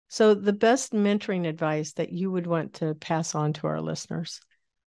So the best mentoring advice that you would want to pass on to our listeners.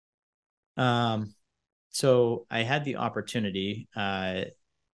 So I had the opportunity, my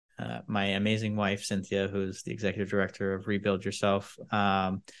amazing wife, Cynthia, who's the executive director of Rebuild Yourself,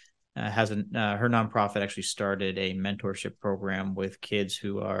 has her nonprofit actually started a mentorship program with kids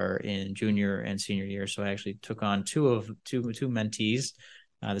who are in junior and senior year. So I actually took on two mentees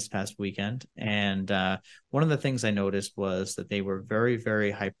this past weekend. And one of the things I noticed was that they were very, very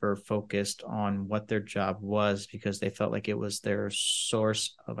hyper focused on what their job was, because they felt like it was their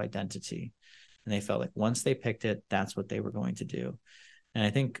source of identity. And they felt like once they picked it, that's what they were going to do. And I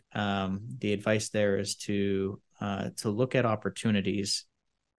think the advice there is to look at opportunities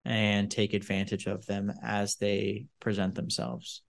and take advantage of them as they present themselves.